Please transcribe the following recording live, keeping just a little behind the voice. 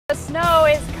The snow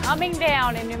is coming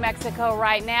down in New Mexico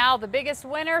right now. The biggest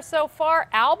winner so far,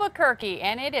 Albuquerque,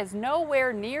 and it is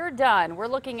nowhere near done. We're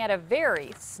looking at a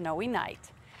very snowy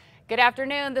night. Good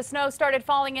afternoon. The snow started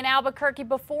falling in Albuquerque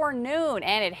before noon,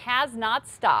 and it has not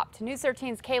stopped. News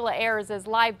 13's Kayla Ayers is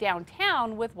live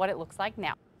downtown with what it looks like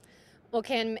now. Well,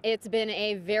 Kim, it's been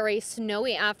a very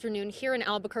snowy afternoon here in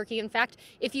Albuquerque. In fact,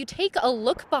 if you take a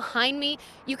look behind me,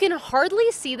 you can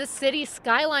hardly see the city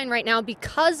skyline right now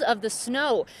because of the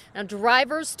snow. Now,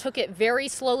 drivers took it very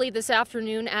slowly this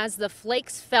afternoon as the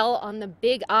flakes fell on the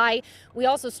Big Eye. We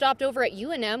also stopped over at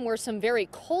UNM where some very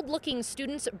cold-looking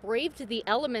students braved the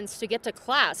elements to get to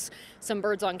class. Some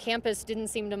birds on campus didn't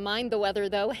seem to mind the weather,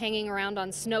 though, hanging around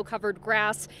on snow-covered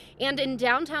grass. And in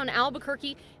downtown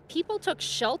Albuquerque, people took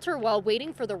shelter while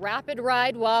waiting for the rapid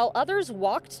ride, while others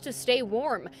walked to stay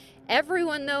warm.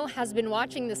 Everyone, though, has been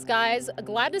watching the skies,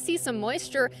 glad to see some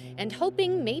moisture, and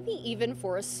hoping maybe even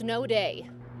for a snow day.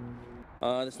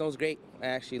 The snow's great. I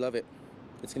actually love it.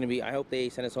 It's going to be, I hope they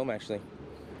send us home, actually.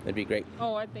 It'd be great.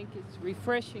 Oh, I think it's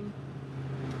refreshing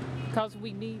because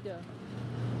we need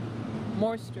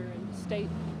moisture and state.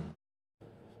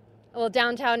 Well,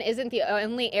 downtown isn't the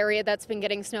only area that's been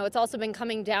getting snow. It's also been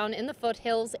coming down in the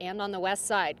foothills and on the west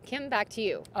side. Kim, back to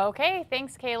you. Okay,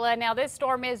 thanks, Kayla. Now, this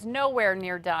storm is nowhere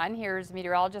near done. Here's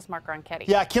meteorologist Mark Ronchetti.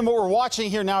 Yeah, Kim, what we're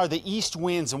watching here now are the east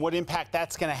winds and what impact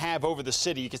that's going to have over the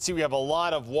city. You can see we have a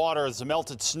lot of water as the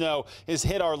melted snow has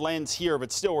hit our lens here, but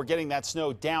still we're getting that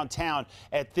snow downtown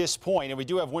at this point. And we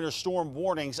do have winter storm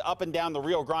warnings up and down the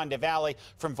Rio Grande Valley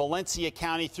from Valencia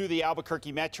County through the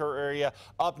Albuquerque metro area,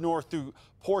 up north through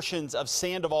portions of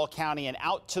Sandoval County and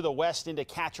out to the west into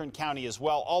Catron County as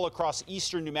well. All across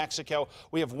eastern New Mexico,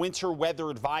 we have winter weather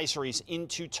advisories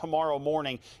into tomorrow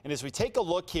morning. And as we take a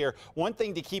look here, one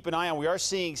thing to keep an eye on, we are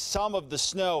seeing some of the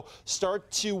snow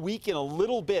start to weaken a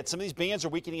little bit. Some of these bands are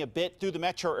weakening a bit through the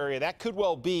metro area. That could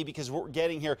well be because what we're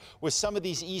getting here with some of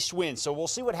these east winds. So we'll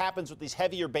see what happens with these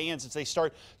heavier bands as they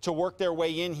start to work their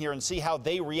way in here and see how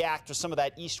they react to some of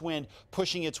that east wind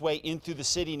pushing its way in through the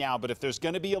city now. But if there's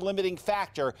going to be a limiting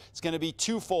factor, it's going to be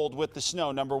twofold with the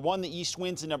snow. Number one, the east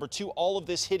winds, and number two, all of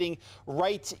this hitting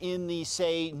right in the,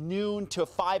 say, noon to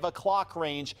 5 o'clock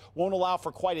range won't allow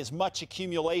for quite as much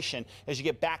accumulation. As you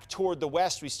get back toward the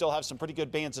west, we still have some pretty good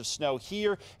bands of snow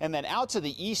here. And then out to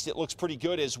the east, it looks pretty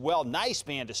good as well. Nice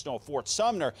band of snow. Fort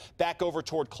Sumner back over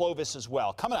toward Clovis as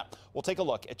well. Coming up, we'll take a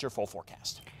look at your full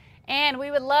forecast. And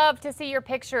we would love to see your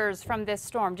pictures from this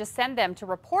storm. Just send them to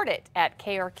report it at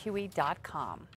krqe.com.